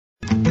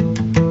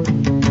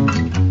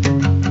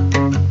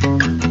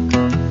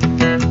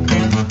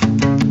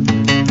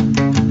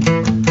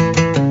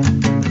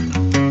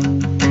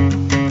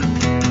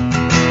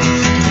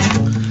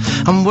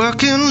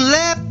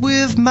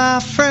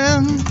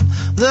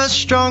the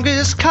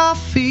strongest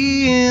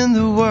coffee in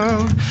the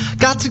world.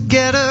 Got to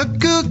get a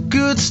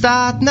good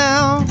start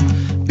now,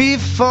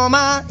 before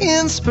my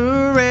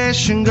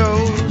inspiration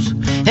goes.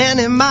 And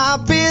in my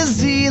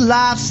busy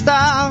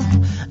lifestyle,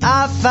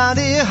 I find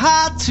it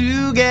hard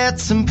to get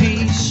some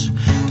peace.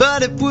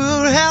 But it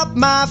will help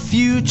my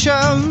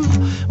future,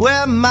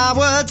 where my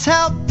words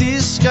help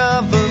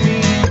discover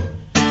me.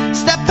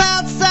 Step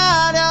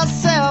outside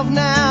yourself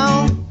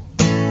now.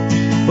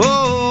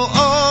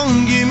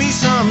 Oh, give me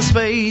some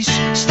space.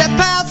 Step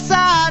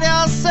outside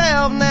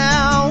yourself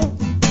now.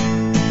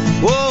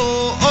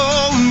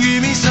 Oh,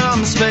 give me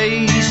some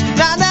space.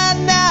 Na na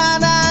na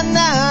na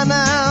na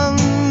na.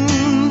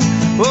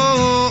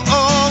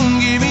 Oh,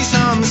 give me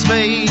some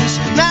space.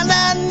 Na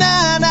na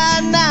na na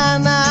na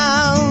na.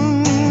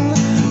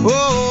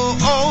 Oh,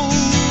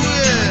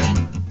 yeah.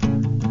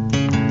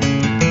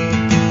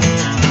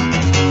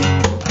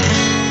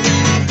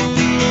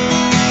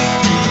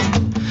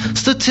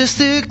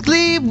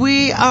 Statistically,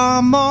 we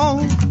are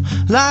more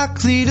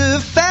likely to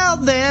fail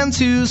than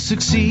to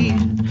succeed.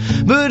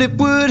 But it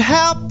would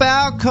help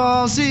our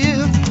cause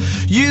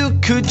if you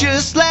could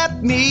just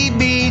let me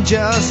be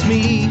just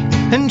me.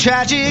 And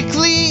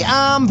tragically,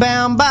 I'm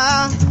bound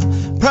by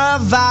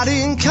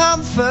providing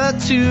comfort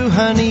to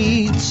her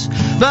needs.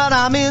 But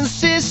I'm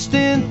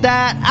insistent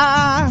that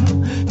I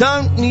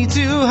don't need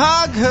to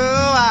hug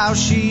her while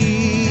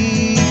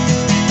she.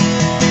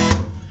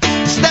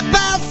 Step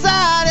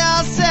outside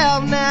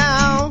yourself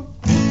now.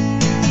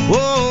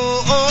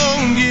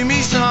 Oh, give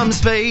me some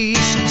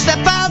space.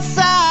 Step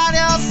outside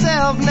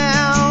yourself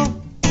now.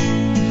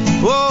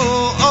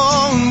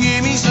 Oh,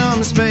 give me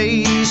some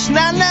space.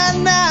 Na na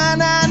na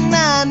na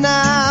na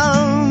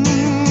na.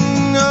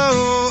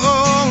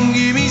 Oh,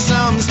 give me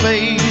some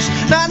space.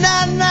 Na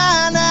na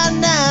na na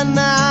na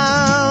na.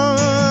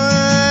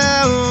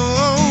 Oh,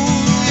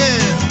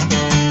 yeah.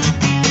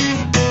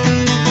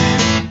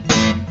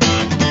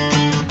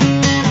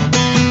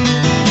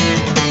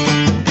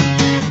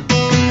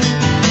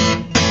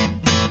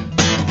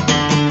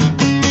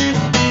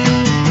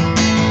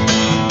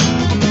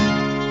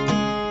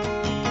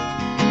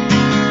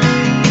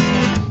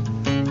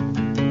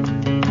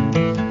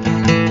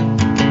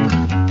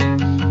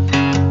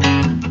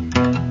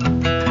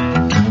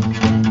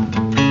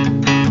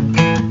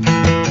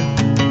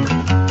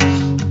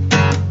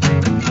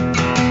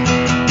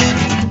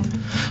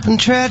 And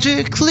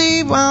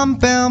tragically, I'm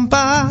bound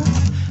by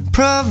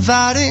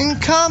providing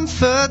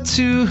comfort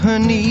to her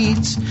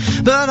needs.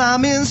 But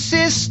I'm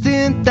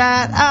insistent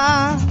that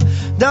I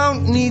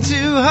don't need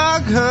to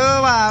hug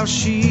her while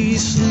she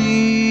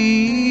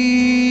sleeps.